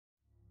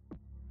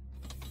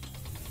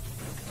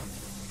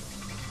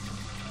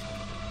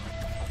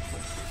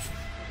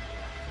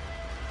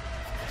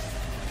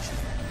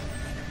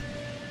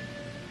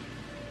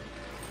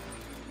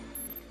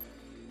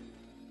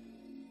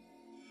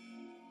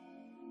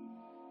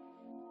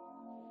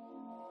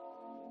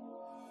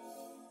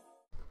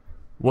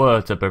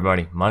What's up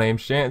everybody, my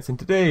name's Chance and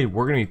today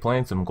we're going to be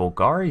playing some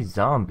Golgari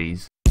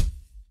zombies.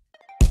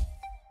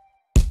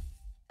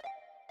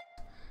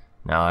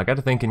 Now I got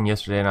to thinking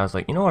yesterday and I was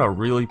like, you know what I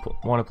really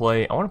want to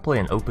play? I want to play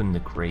an Open the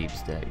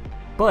Graves deck.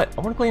 But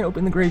I want to play an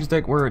Open the Graves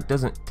deck where it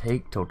doesn't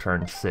take till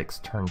turn 6,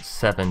 turn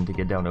 7 to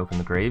get down to Open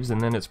the Graves,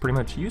 and then it's pretty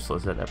much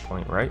useless at that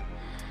point, right?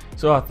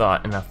 So I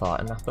thought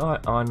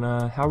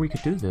on how we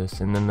could do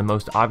this, and then the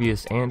most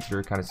obvious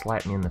answer kind of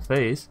slapped me in the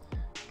face.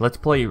 Let's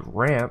play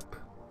ramp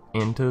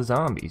into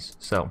zombies.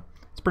 So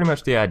it's pretty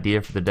much the idea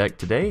for the deck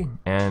today,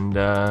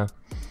 and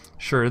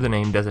sure, the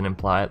name doesn't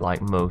imply it like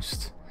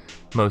most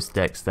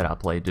decks that I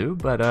play do,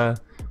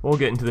 but we'll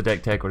get into the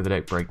deck tech or the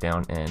deck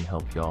breakdown and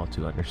help y'all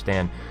to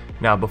understand.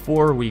 Now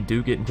before we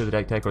do get into the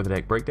deck tech or the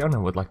deck breakdown, I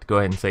would like to go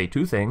ahead and say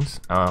two things.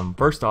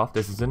 First off,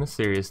 this isn't a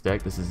serious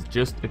deck, this is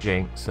just a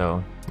jank,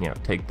 so you know,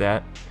 take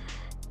that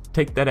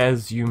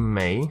as you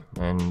may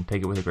and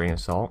take it with a grain of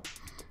salt.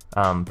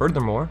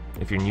 Furthermore,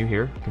 if you're new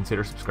here,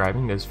 consider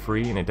subscribing. It is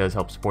free and it does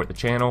help support the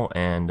channel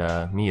and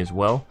me as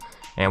well.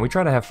 And we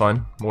try to have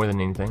fun more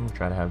than anything. We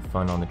try to have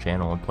fun on the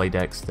channel and play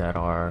decks that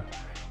are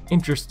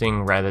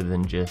interesting rather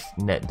than just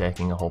net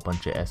decking a whole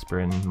bunch of Esper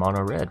and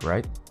mono red,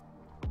 right?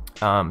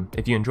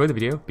 If you enjoy the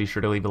video, be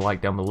sure to leave a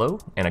like down below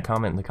and a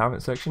comment in the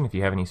comment section if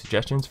you have any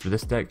suggestions for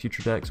this deck,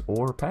 future decks,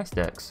 or past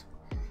decks.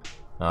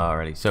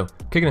 Alrighty, so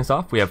kicking us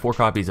off, we have 4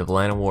 copies of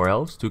Llanowar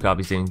Elves, 2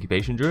 copies of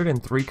Incubation Druid,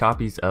 and 3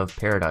 copies of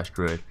Paradise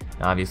Druid.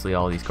 Now, obviously,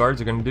 all these cards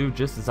are going to do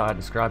just as I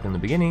described in the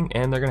beginning,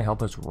 and they're going to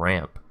help us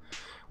ramp.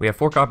 We have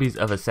 4 copies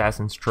of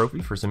Assassin's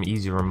Trophy for some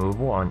easy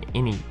removal on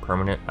any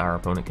permanent our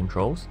opponent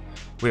controls.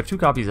 We have 2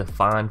 copies of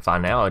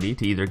Finality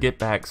to either get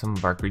back some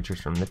of our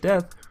creatures from the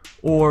death,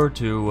 or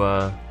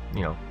to,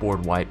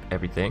 board wipe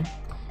everything.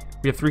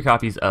 We have 3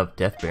 copies of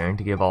Deathbearing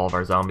to give all of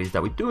our zombies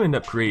that we do end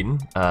up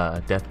creating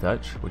Death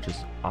Touch, which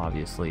is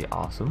obviously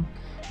awesome.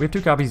 We have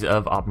 2 copies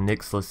of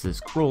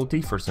Nixilis'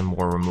 Cruelty for some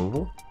more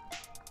removal.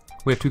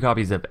 We have 2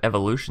 copies of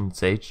Evolution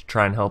Sage to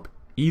try and help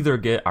either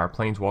get our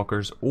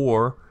Planeswalkers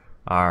or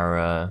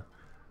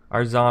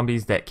our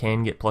zombies that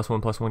can get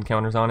 +1/+1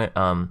 counters on it.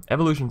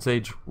 Evolution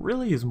Sage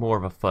really is more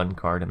of a fun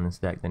card in this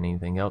deck than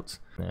anything else.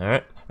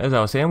 Alright, as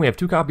I was saying, we have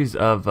 2 copies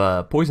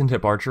of Poison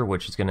Tip Archer,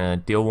 which is going to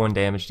deal 1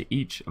 damage to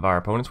each of our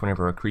opponents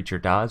whenever a creature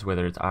dies,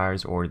 whether it's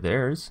ours or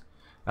theirs.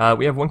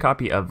 We have 1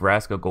 copy of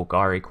Vraska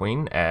Golgari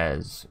Queen,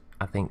 as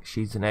I think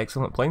she's an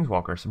excellent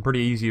Planeswalker. Some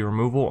pretty easy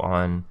removal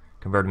on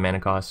converted mana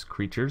cost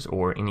creatures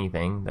or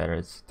anything that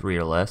is 3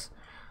 or less.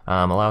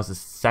 Allows us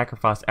to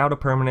sacrifice out a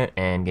permanent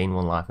and gain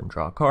 1 life and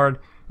draw a card.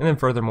 And then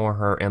furthermore,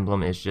 her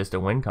emblem is just a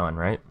win con,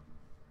 right?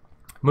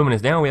 Moving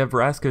us down, we have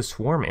Vraska's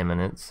Swarm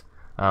Eminence.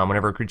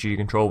 Whenever a creature you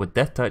control with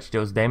Death Touch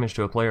deals damage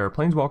to a player or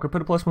Planeswalker,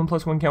 put a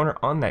 +1/+1 counter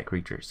on that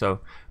creature. So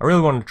I really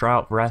wanted to try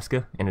out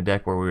Vraska in a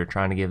deck where we were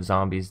trying to give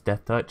zombies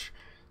Death Touch.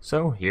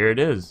 So here it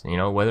is. You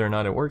know, whether or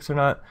not it works or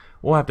not,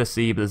 we'll have to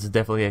see, but this is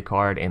definitely a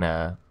card and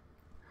a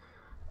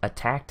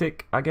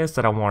tactic, I guess,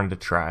 that I wanted to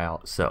try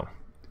out. So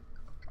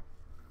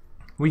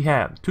we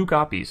have 2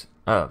 copies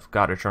of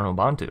God-Eternal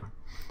Bontu.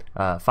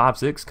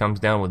 5/6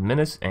 comes down with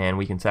Menace, and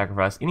we can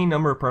sacrifice any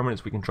number of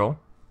permanents we control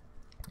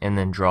and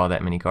then draw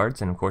that many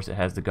cards. And of course it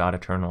has the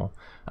God-Eternal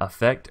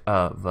effect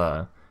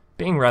of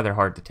being rather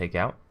hard to take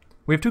out.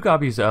 We have 2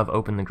 copies of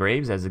Open the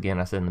Graves, as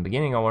again I said in the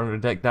beginning, I wanted a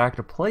deck that I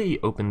could play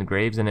Open the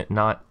Graves and it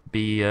not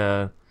be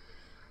a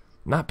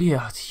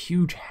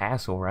huge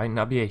hassle, right?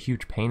 Not be a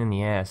huge pain in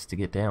the ass to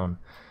get down.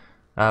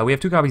 We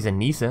have 2 copies of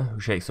Nissa, who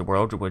shakes the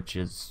world, which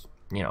is,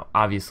 you know,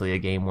 obviously a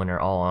game winner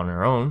all on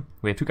her own.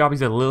 We have 2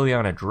 copies of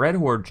Liliana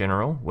Dreadhorde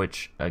General,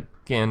 which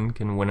again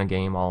can win a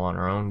game all on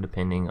her own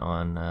depending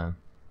on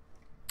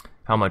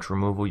how much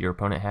removal your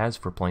opponent has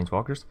for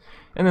Planeswalkers.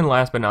 And then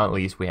last but not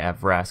least, we have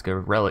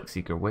Vraska Relic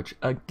Seeker, which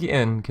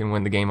again can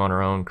win the game on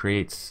her own,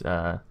 creates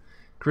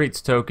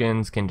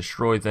tokens, can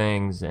destroy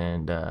things,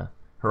 and her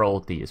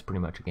ulti is pretty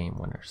much a game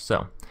winner.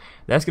 So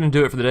that's going to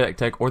do it for the deck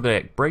tech or the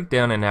deck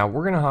breakdown, and now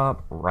we're going to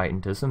hop right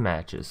into some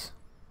matches.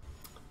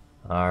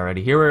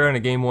 Alrighty, here we are in a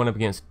game 1 up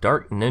against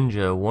Dark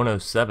Ninja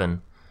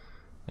 107,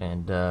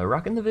 and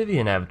rocking the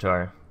Vivian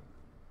avatar.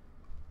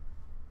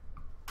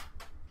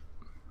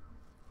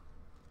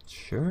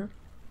 Sure.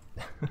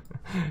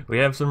 We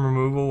have some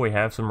removal, we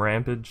have some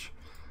rampage.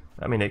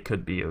 I mean, it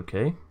could be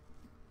okay.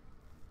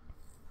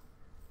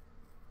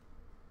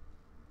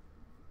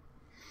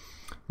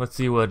 Let's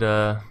see what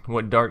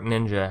Dark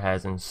Ninja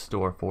has in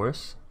store for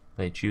us.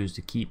 They choose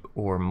to keep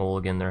or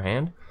mulligan their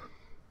hand.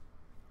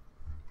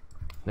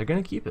 They're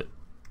gonna keep it.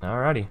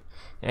 Alrighty,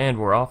 and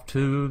we're off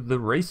to the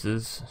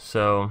races.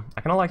 So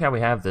I kind of like how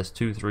we have this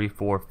 2, 3,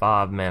 4,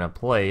 5 mana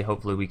play.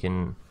 Hopefully we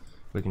can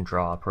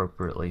draw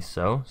appropriately.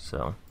 So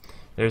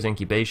there's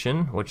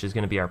Incubation, which is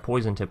going to be our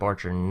Poison Tip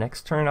Archer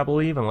next turn, I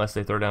believe, unless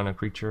they throw down a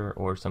creature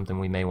or something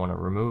we may want to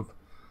remove.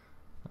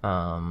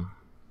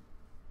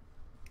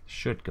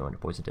 Should go into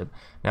Poison Tip.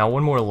 Now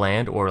 1 more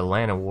land or a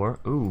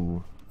Llanowar.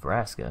 Ooh,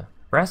 Vraska.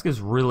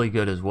 Vraska's really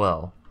good as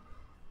well.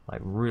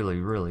 Like really,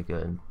 really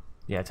good.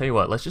 Yeah, tell you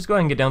what, let's just go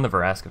ahead and get down the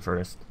Vraska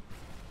first.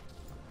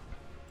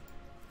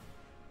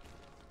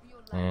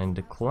 And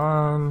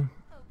decline.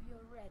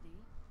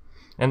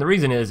 And the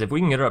reason is, if we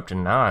can get her up to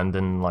 9,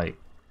 then like,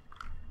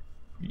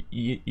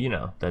 you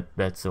know,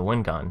 that's a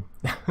win con.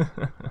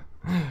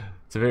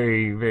 It's a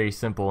very, very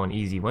simple and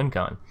easy win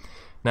con.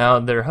 Now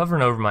they're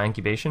hovering over my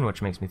incubation,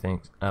 which makes me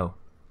think, oh.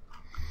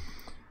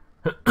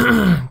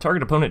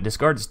 Target opponent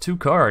discards 2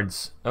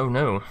 cards. Oh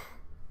no.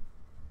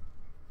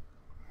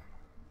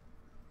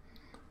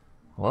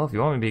 Well, if you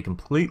want me to be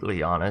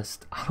completely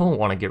honest, I don't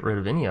want to get rid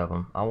of any of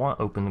them. I want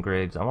Open the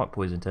Graves, I want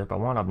Poison Tip, I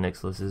want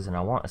Nixilis, and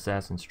I want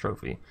Assassin's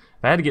Trophy.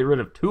 If I had to get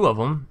rid of 2 of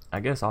them, I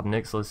guess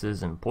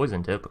Nixilis and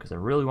Poison Tip, because I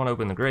really want to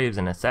Open the Graves,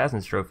 and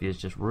Assassin's Trophy is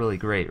just really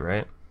great,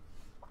 right?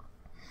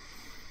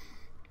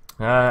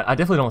 I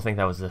definitely don't think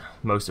that was the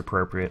most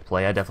appropriate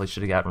play. I definitely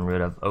should have gotten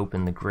rid of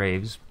Open the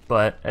Graves,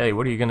 but hey,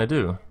 what are you going to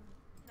do?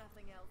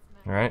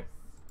 Alright.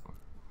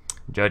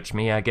 Judge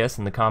me, I guess,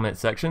 in the comment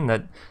section.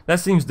 That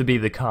seems to be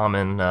the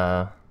common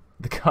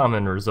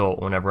result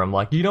whenever I'm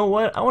like, you know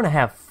what, I want to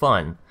have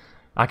fun.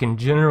 I can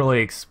generally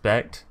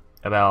expect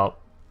about,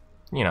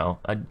 you know,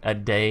 a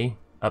day,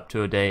 up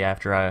to a day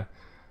after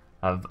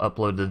I've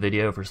uploaded the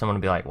video, for someone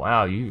to be like,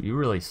 wow, you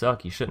really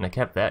suck, you shouldn't have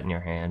kept that in your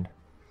hand.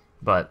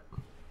 But,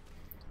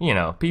 you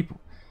know,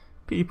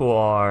 people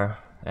are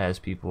as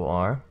people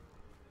are,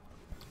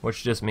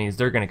 which just means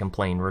they're going to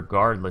complain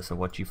regardless of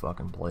what you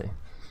fucking play.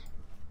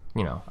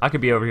 You know, I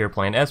could be over here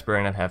playing Esper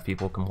and I'd have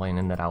people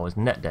complaining that I was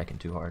net decking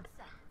too hard.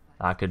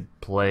 I could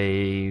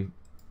play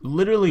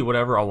literally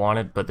whatever I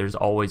wanted, but there's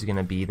always going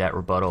to be that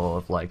rebuttal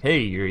of like, hey,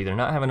 you're either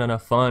not having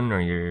enough fun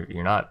or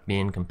you're not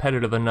being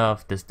competitive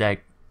enough. This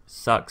deck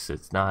sucks.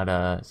 It's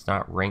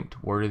not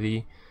ranked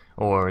worthy,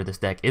 or this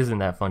deck isn't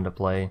that fun to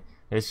play.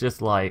 It's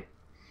just like,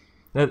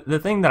 the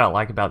thing that I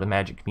like about the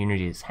Magic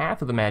community is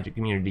half of the Magic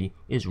community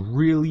is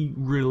really,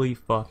 really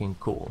fucking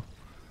cool.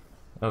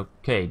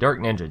 Okay, Dark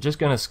Ninja, just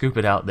gonna scoop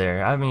it out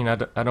there. I mean,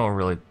 I don't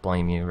really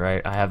blame you,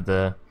 right? I have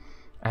the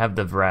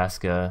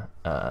Vraska,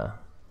 the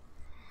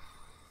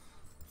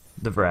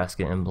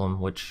Vraska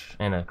emblem,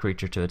 and a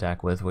creature to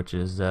attack with, which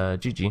is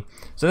GG.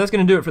 So that's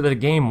gonna do it for the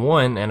game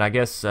 1, and I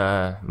guess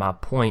my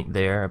point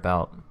there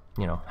about,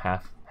 you know,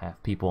 half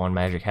people on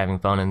Magic having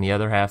fun and the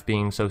other half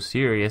being so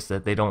serious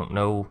that they don't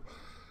know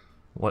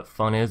what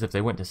fun is if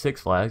they went to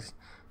Six Flags.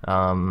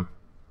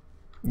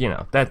 You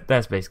know,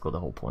 that's basically the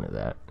whole point of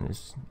that.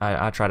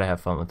 I try to have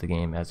fun with the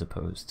game as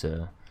opposed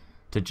to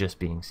just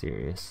being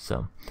serious.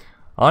 So,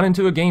 on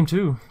into a game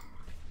 2.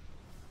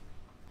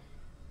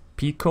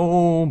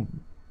 Pico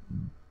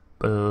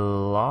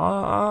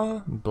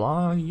Blaya?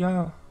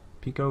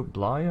 Pico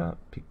Blaya?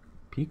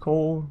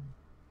 Pico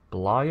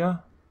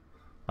Blaya?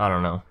 I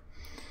don't know.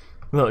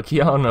 Look,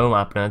 y'all know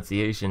my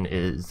pronunciation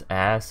is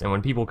ass, and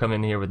when people come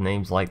in here with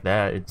names like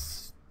that,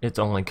 it's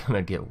only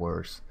gonna get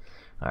worse.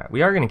 Alright,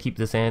 we are going to keep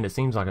this hand. It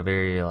seems like a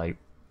very, like,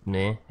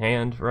 meh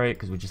hand, right?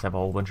 Because we just have a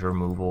whole bunch of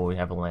removal. We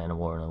have a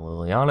Llanowar and a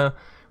Liliana,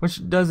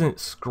 which doesn't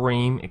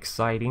scream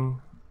exciting,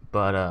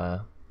 but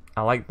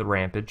I like the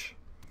Rampage.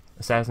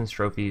 Assassin's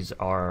Trophies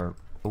are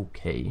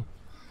okay.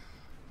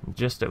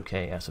 Just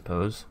okay, I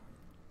suppose.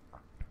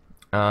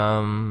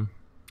 I'm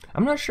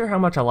not sure how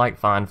much I like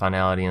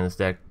Finality in this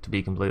deck, to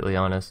be completely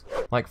honest.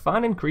 Like,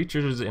 finding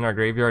creatures in our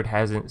graveyard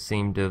hasn't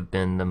seemed to have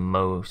been the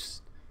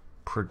most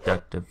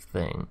productive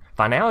thing.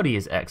 Finality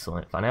is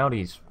excellent.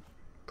 Finality is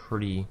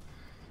pretty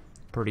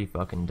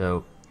fucking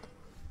dope.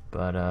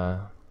 But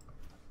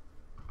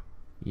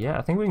yeah,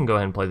 I think we can go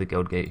ahead and play the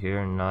Guildgate here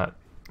and not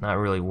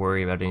really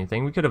worry about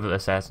anything. We could have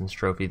Assassin's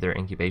Trophy their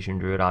Incubation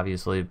Druid,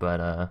 obviously,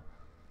 but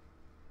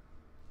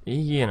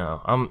you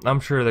know, I'm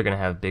sure they're gonna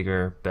have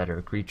bigger,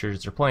 better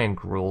creatures. They're playing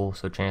Gruul,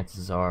 so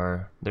chances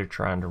are they're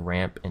trying to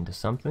ramp into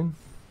something.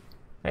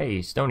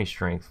 Hey, Stony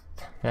Strength.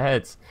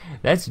 That's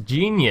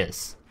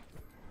genius.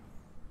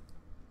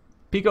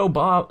 Pico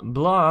blah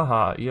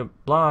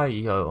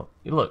yo.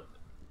 Look.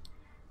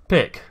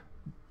 Pick.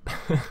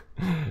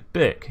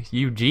 Pick.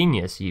 You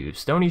genius, you.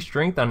 Stony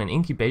Strength on an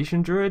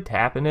Incubation Druid,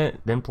 tapping it,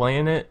 then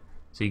playing it.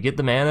 So you get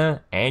the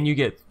mana, and you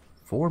get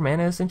 4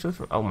 mana essentially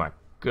from. Oh my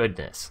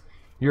goodness.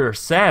 You're a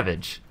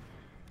savage.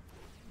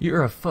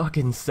 You're a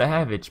fucking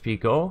savage,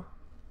 Pico.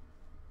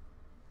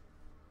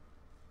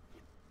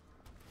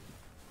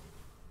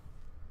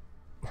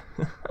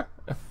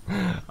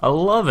 I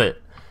love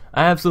it.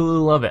 I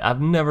absolutely love it.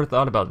 I've never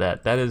thought about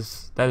that. That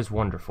is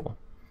wonderful.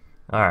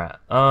 All right.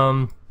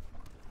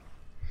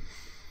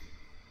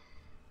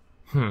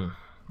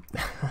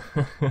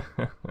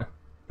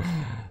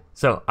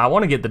 So I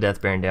want to get the Death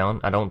Baron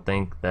down. I don't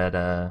think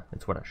that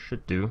it's what I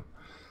should do.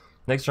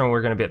 Next turn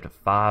we're going to be up to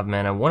 5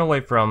 mana, 1 away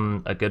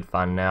from a good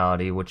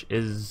Finality, which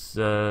is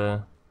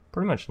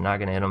pretty much not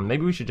going to hit him.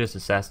 Maybe we should just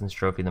Assassin's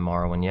Trophy the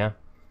Morrowind, yeah?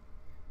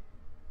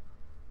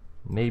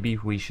 Maybe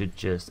we should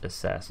just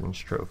Assassin's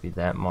Trophy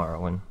that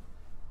Morrowind.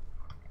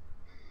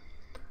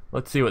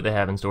 Let's see what they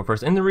have in store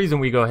first. And the reason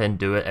we go ahead and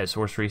do it at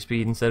sorcery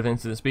speed instead of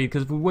instant speed,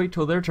 because if we wait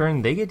till their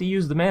turn, they get to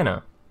use the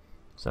mana.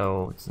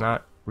 So it's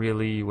not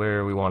really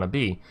where we want to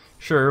be.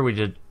 Sure, we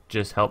did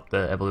just help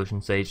the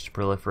Evolution Sage to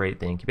proliferate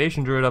the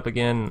Incubation Druid up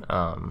again.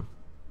 I'm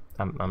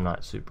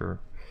not super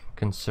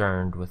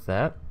concerned with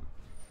that.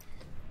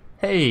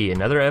 Hey,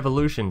 another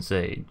evolution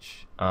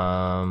sage.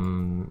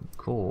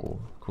 Cool.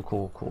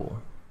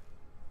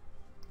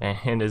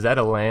 And is that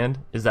a land?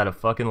 Is that a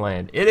fucking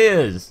land? It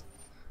is!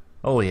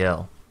 Holy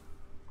hell.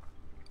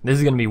 This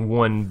is gonna be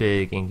one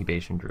big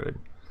Incubation Druid.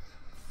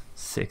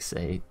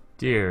 6/8.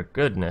 Dear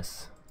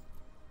goodness.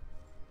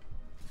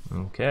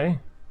 Okay.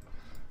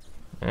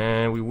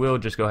 And we will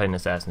just go ahead and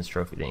Assassin's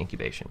Trophy the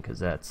Incubation, because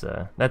that's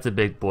a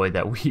big boy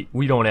that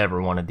we don't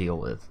ever want to deal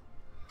with.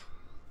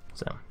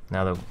 So,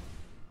 now they'll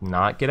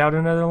not get out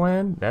another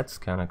land? That's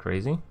kind of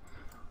crazy.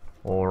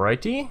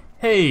 Alrighty.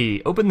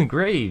 Hey, open the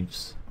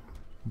graves.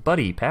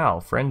 Buddy,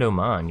 pal, friend o'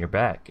 mine, you're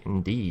back,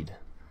 indeed.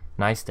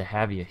 Nice to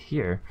have you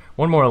here.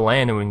 One more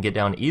land and we can get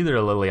down either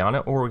a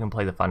Liliana, or we can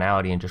play the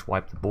Finality and just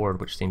wipe the board,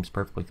 which seems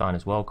perfectly fine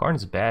as well.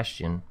 Karn's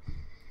Bastion.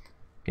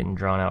 Getting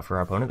drawn out for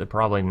our opponent. They're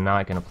probably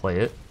not going to play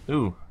it.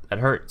 Ooh, that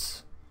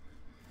hurts.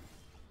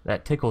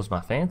 That tickles my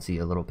fancy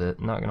a little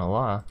bit, not going to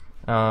lie.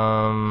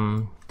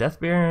 Death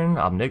Baron,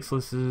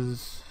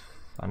 Nixilis,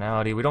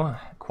 Finality. We don't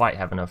quite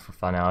have enough for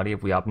Finality.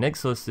 If we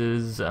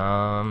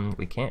Nixilis,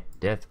 we can't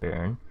Death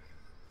Baron.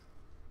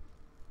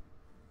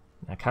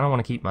 I kind of want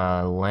to keep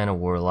my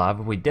Llanowar alive.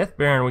 If we Death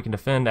Baron, we can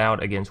defend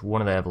out against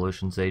one of the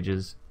Evolution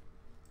Sages.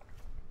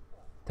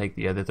 Take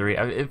the other three.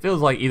 It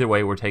feels like either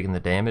way we're taking the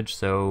damage,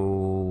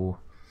 so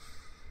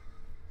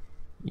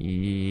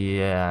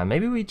yeah,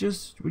 maybe we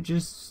just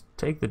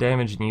take the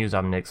damage and use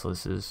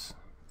Nixilis's.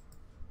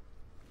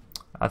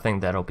 I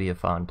think that'll be a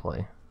fine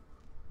play.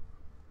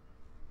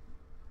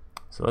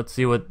 So let's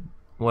see what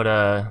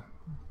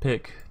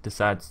Pick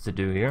decides to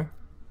do here.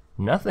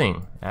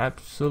 Nothing.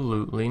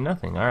 Absolutely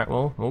nothing. Alright,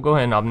 well, we'll go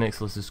ahead and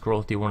Nixilis'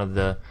 Cruelty one of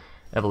the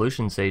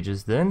Evolution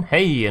Sages then.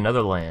 Hey,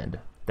 another land.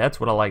 That's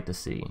what I like to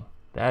see.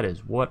 That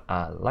is what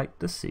I like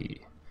to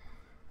see.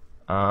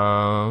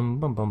 Bum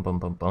bum bum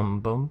bum bum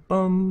bum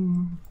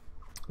bum.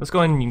 Let's go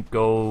ahead and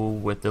go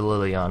with the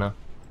Liliana.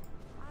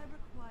 I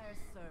require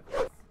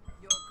service.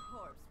 Your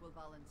corpse will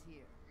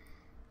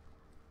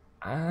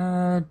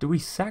volunteer. Do we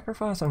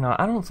sacrifice or not?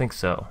 I don't think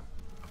so.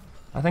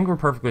 I think we're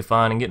perfectly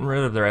fine, and getting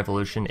rid of their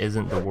evolution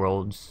isn't the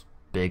world's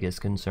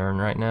biggest concern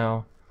right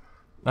now.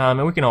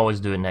 And we can always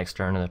do it next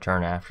turn and the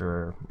turn after,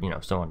 or, you know,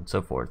 so on and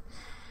so forth.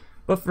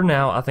 But for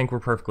now, I think we're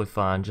perfectly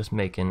fine just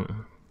making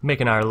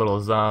our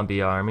little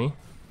zombie army.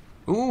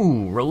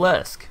 Ooh,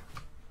 Relic.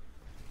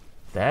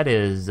 That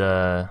is,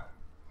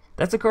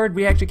 that's a card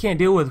we actually can't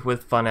deal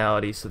with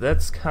Finality, so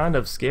that's kind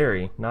of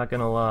scary, not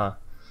gonna lie.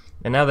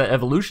 And now that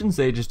Evolution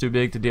Sage is too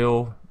big to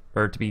deal,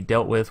 or to be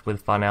dealt with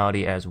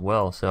Finality as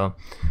well, so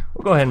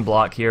we'll go ahead and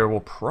block here. We'll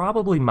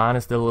probably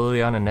minus the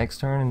Liliana next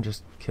turn and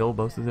just kill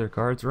both of their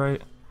cards,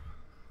 right?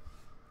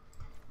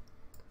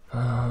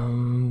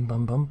 Bum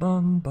bum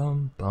bum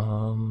bum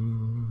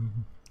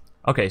bum.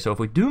 Okay, so if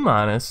we do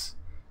minus,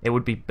 it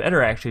would be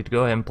better actually to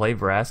go ahead and play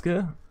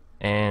Vraska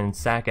and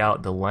sack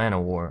out the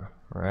Llanowar,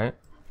 right?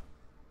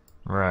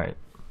 Right.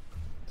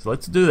 So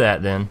let's do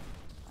that then,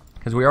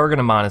 because we are going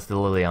to minus the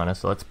Liliana,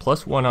 so let's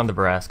 +1 on the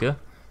Vraska.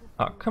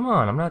 Oh, come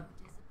on, I'm not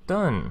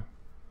done.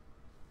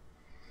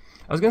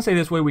 I was going to say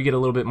this way we get a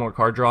little bit more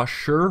card draw.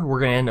 Sure, we're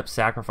going to end up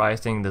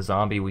sacrificing the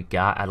zombie we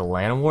got out of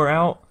Llanowar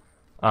out.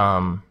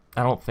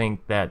 I don't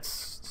think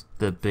that's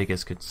the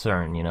biggest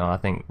concern, you know. I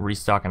think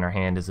restocking our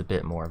hand is a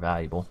bit more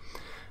valuable.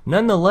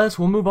 Nonetheless,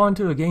 we'll move on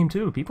to a game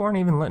 2. People aren't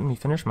even letting me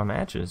finish my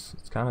matches.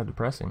 It's kind of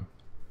depressing.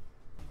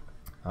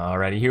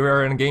 Alrighty, here we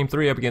are in game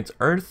 3 up against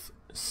Earth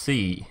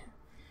Sea.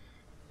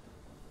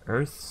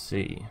 Earth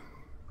Sea.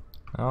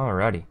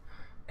 Alrighty.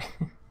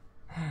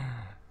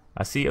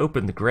 I see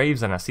open the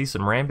graves and I see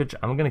some rampage.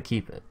 I'm gonna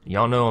keep it.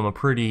 Y'all know I'm a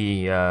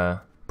pretty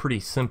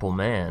simple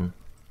man.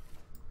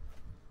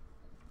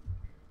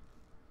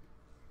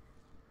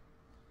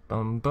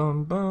 Bum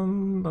bum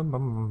bum bum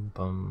bum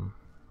bum.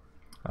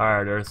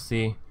 Alright,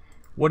 Earthsea,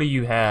 what do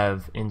you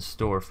have in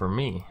store for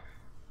me?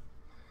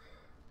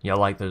 Y'all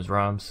like those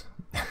rhymes?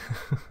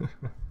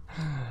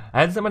 I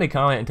had somebody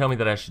comment and tell me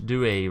that I should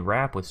do a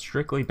rap with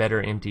Strictly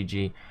Better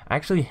MTG. I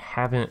actually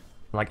haven't,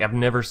 like, I've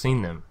never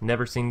seen them,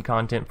 never seen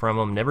content from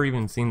them, never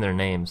even seen their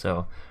name,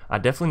 so I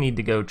definitely need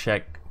to go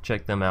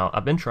check them out.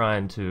 I've been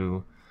trying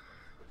to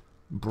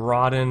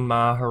broaden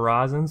my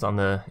horizons on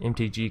the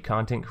MTG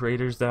content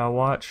creators that I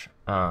watch,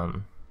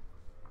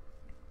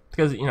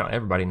 because, you know,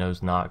 everybody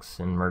knows Nox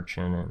and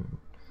Merchant and,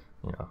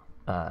 you know,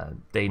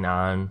 Day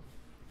 9.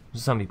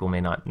 Some people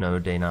may not know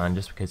Day 9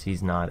 just because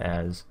he's not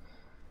as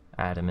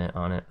adamant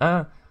on it.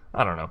 I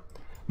don't know.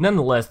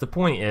 Nonetheless, the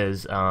point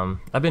is,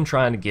 I've been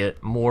trying to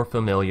get more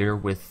familiar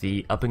with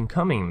the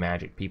up-and-coming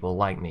Magic people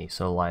like me.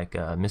 So, like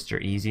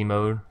Mr. Easy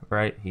Mode,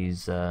 right?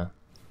 He's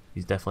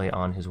definitely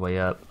on his way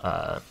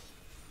up.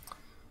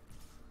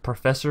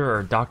 Professor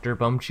or Dr.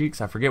 Bumcheeks,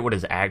 I forget what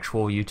his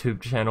actual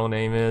YouTube channel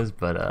name is,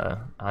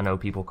 but I know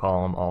people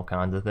call him all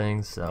kinds of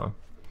things. So,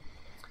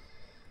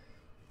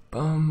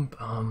 bum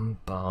bum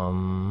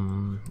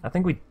bum. I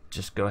think we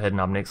just go ahead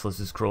and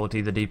Nixilis' Cruelty,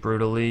 the Deep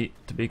Root Elite,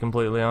 to be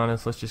completely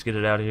honest. Let's just get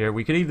it out of here.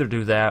 We could either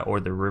do that or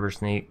the River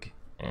Sneak,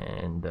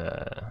 and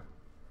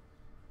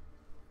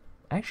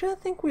Actually, I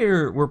think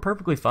we're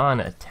perfectly fine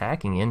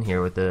attacking in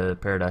here with the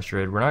Paradise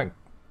Druid. We're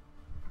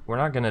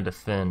not gonna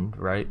defend,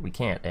 right? We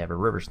can't. They have a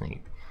River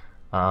Sneak.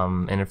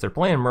 And if they're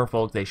playing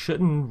Merfolk, they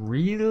shouldn't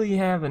really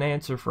have an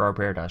answer for our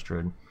Paradise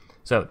Druid.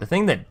 So the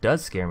thing that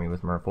does scare me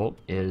with Merfolk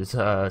is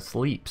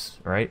sleeps,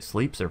 right?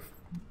 Sleeps are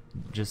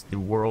just the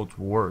world's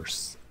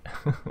worst.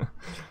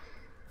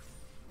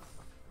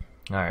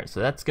 Alright, so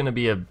that's gonna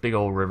be a big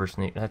old River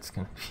Sneak. That's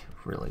gonna be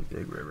a really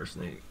big River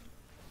Sneak.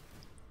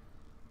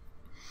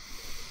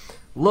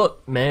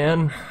 Look,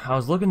 man, I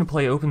was looking to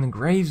play Open the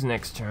Graves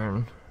next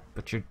turn,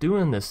 but you're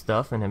doing this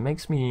stuff and it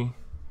makes me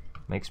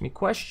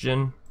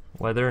question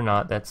whether or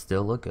not that's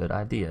still a good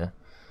idea.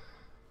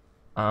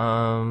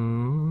 So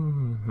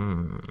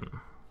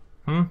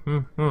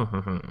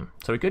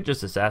we could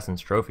just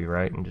Assassin's Trophy,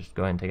 right, and just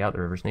go ahead and take out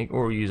the River Sneak,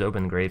 or we use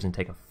Open the Graves and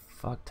take a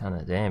fuck ton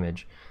of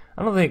damage.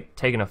 I don't think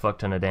taking a fuck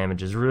ton of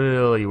damage is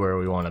really where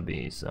we want to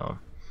be, so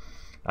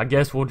I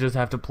guess we'll just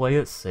have to play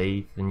it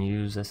safe and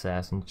use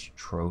Assassin's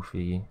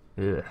Trophy.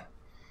 Ugh.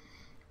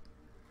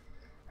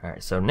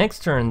 Alright, so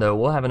next turn, though,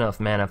 we'll have enough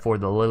mana for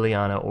the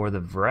Liliana or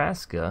the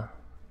Vraska.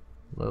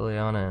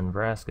 Liliana and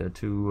Vraska,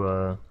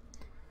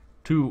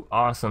 two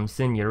awesome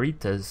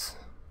senoritas.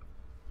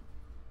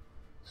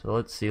 So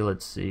let's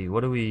see.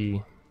 What do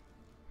we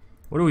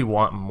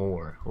want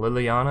more?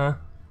 Liliana?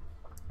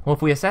 Well,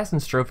 if we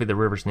Assassin's Trophy the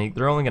River Sneak,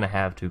 they're only going to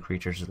have 2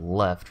 creatures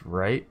left,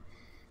 right?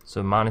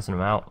 So minusing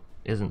them out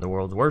isn't the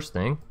world's worst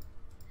thing.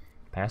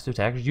 Pass to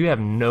attackers. You have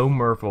no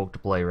Merfolk to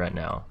play right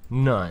now.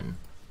 None.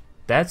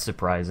 That's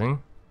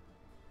surprising.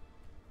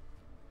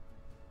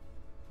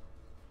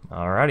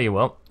 Alrighty,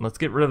 well, let's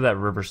get rid of that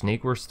River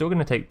Sneak. We're still going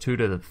to take 2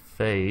 to the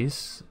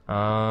face. Yeah,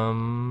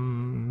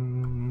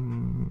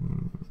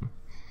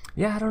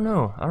 I don't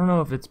know. I don't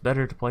know if it's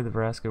better to play the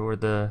Vraska or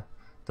the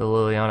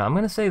Liliana. I'm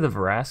going to say the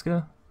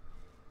Vraska.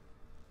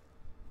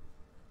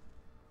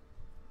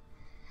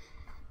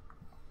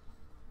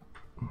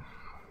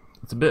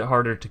 It's a bit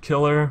harder to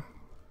kill her.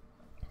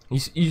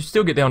 You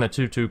still get down a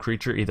 2/2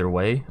 creature either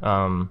way.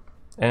 And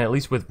at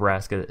least with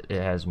Vraska, it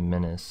has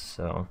Menace,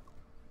 so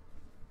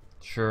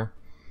sure.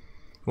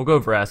 We'll go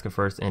Vraska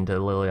first into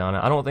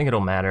Liliana. I don't think it'll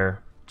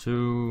matter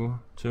too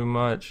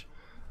much.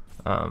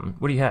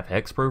 What do you have?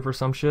 Hexproof or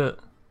some shit?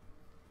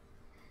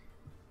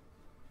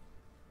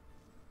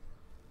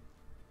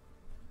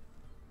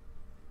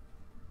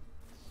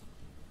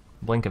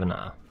 Blink of an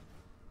eye.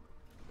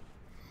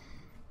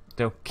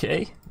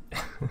 Okay.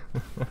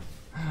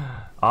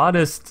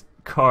 Oddest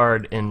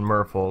card in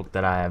Merfolk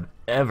that I have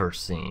ever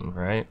seen,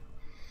 right?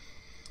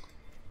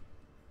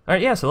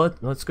 Alright, yeah, so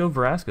let's go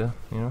Vraska.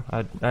 You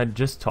know, I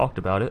just talked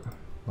about it.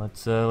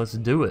 Let's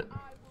do it.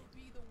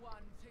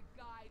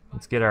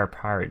 Let's get our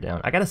pirate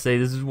down. I gotta say,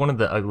 this is one of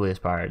the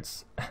ugliest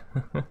pirates.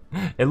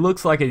 It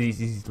looks like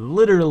he's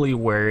literally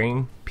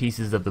wearing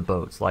pieces of the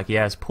boats. Like he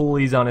has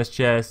pulleys on his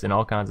chest and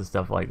all kinds of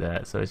stuff like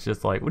that. So it's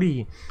just like, what are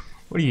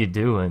you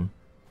doing?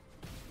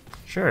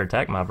 Sure,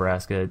 attack my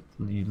Vraska.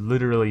 You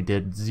literally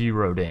did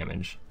 0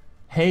 damage.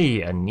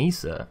 Hey, a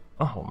Nissa.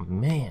 Oh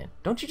man,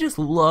 don't you just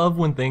love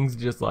when things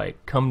just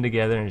like come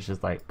together and it's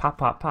just like pop,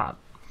 pop, pop.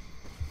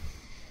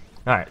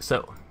 Alright,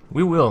 so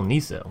we will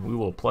Nissa. We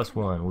will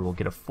 +1. We will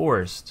get a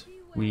forest.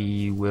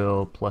 We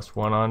will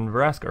 +1 on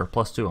Vraska, or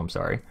 +2, I'm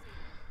sorry.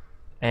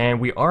 And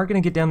we are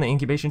going to get down the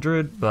Incubation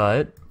Druid,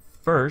 but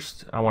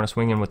first I want to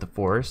swing in with the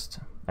forest,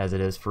 as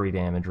it is free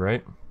damage,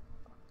 right?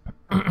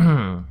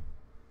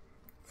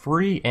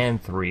 Free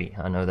and 3.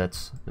 I know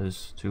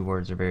those 2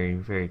 words are very,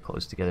 very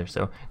close together.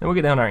 So then we'll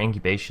get down our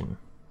Incubation.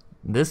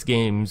 This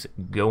game's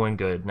going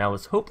good. Now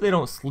let's hope they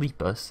don't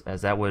sleep us,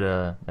 as that would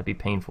that'd be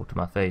painful to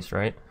my face,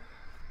 right?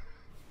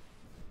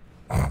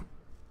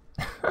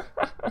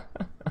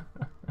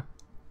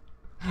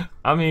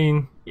 I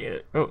mean, yeah.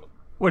 Oh,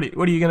 what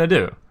are you gonna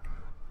do?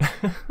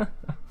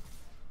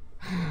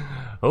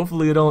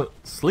 Hopefully you don't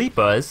sleep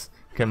us.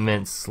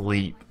 Commence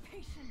sleep,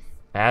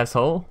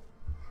 asshole.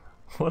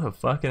 What a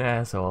fucking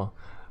asshole.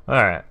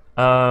 All right.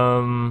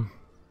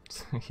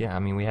 Yeah. I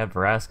mean, we have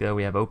Vraska.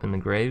 We have Open the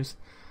Graves.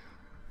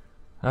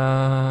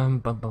 Bum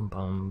bum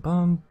bum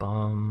bum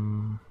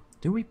bum.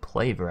 Do we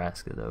play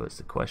Vraska though? Is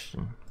the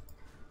question.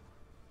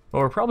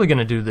 Well, we're probably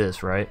gonna do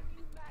this, right?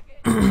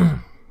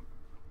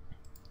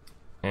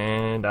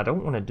 And I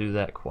don't want to do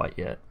that quite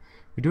yet.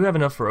 We do have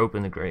enough for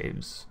Open the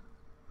Graves.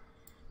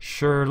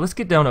 Sure, let's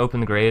get down to Open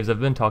the Graves. I've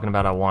been talking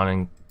about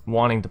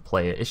wanting to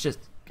play it. It's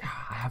just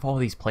I have all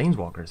these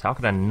Planeswalkers. How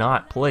could I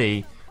not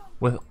play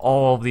with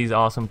all of these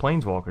awesome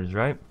Planeswalkers,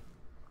 right?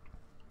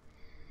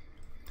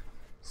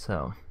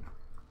 So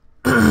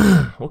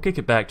we'll kick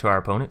it back to our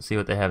opponent, see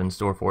what they have in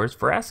store for us.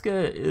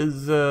 Vraska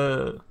is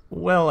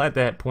well at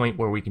that point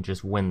where we can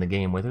just win the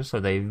game with her,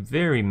 so they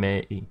very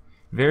may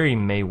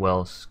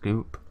well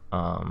scoop.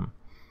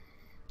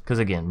 Because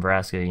again,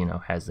 Vraska, you know,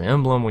 has the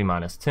emblem. We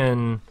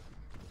 -10.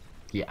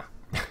 Yeah.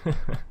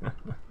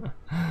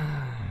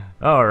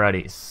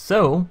 Alrighty,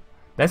 so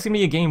that's gonna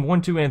be a game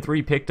 1, 2, and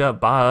 3 picked up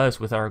by us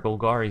with our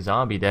Golgari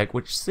zombie deck,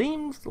 which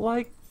seems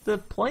like the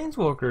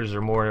Planeswalkers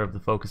are more of the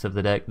focus of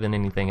the deck than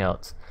anything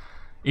else.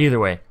 Either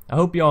way, I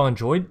hope you all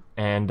enjoyed,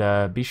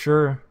 and be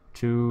sure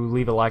to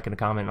leave a like and a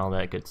comment and all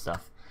that good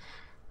stuff.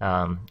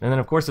 And then,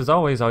 of course, as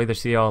always, I'll either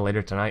see y'all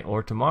later tonight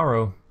or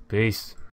tomorrow. Peace.